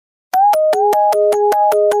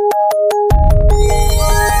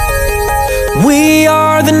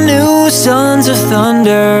sons of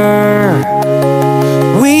thunder.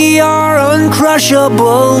 We are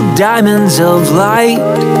uncrushable diamonds of light.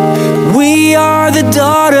 We are the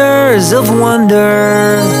daughters of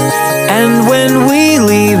wonder. And when we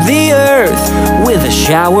leave the earth with a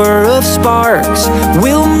shower of sparks,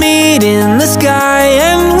 we'll meet in the sky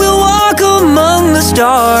and we'll walk among the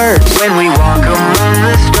stars. When we walk among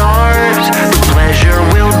the stars, the pleasure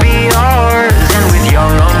will be ours. And with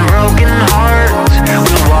young unbroken hearts, we'll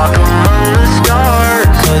walk among the stars.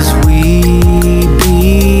 'Cause we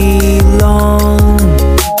belong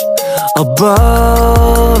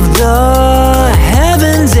above the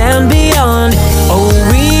heavens and beyond. Oh,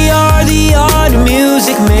 we are the odd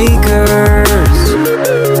music makers.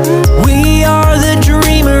 We are the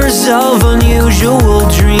dreamers of unusual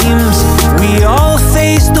dreams. We all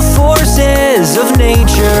face the forces of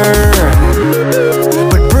nature,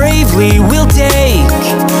 but bravely we'll take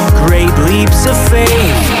great leaps of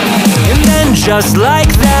faith. And then just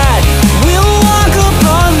like that, we'll walk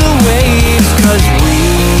upon the waves. 'Cause we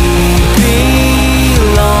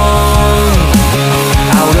belong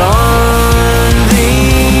out on the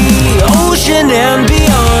ocean and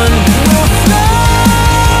beyond. We'll fly,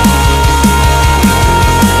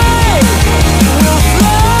 we'll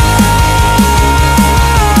fly,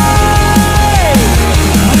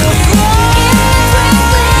 we'll fly.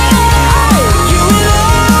 You and I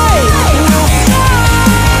will fly.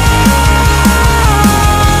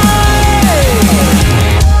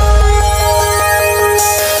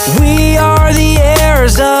 We are the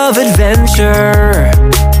heirs of adventure,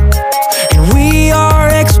 and we are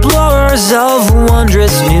explorers of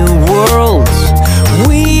wondrous new worlds.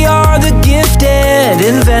 We are the gifted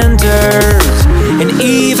inventors, and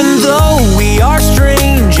even though we are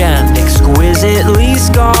strange and exquisitely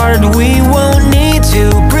scarred, we won't need to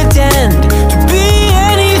pretend to be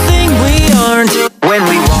anything we aren't. When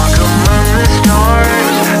we walk among the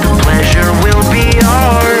stars, the pleasure will be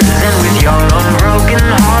ours. And with young unbroken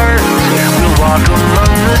hearts, we'll walk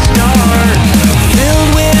among the stars. Filled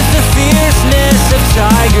with the fierceness of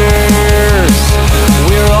tigers,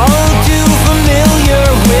 we're all too familiar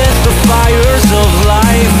with the fires of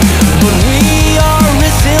life. But we are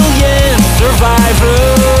resilient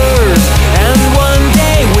survivors, and one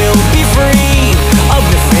day we'll be free of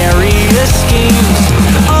nefarious schemes,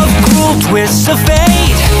 of cruel twists of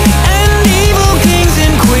fate, and evil kings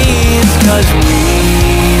and queens. 'Cause we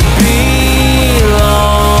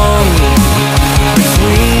belong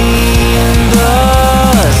between the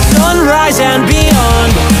sunrise and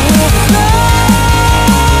beyond. We'll fly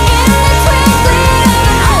in the twinkling of an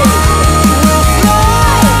eye. We'll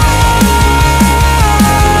fly.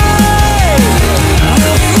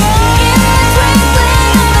 We'll fly in the twinkling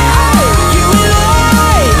of an eye. You and I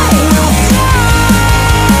will fly.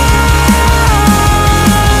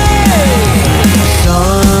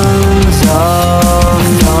 Sons of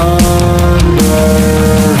thunder,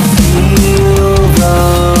 feel the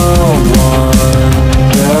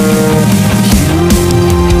wonder. You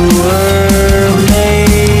were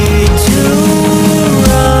made to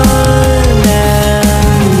run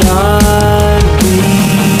and not be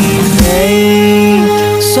faint.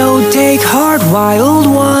 So take heart, wild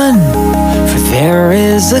one, for there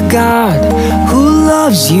is a God who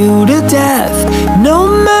loves you to death, no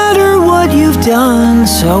matter what you've done.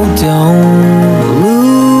 So don't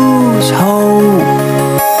lose hope,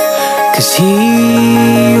 'cause He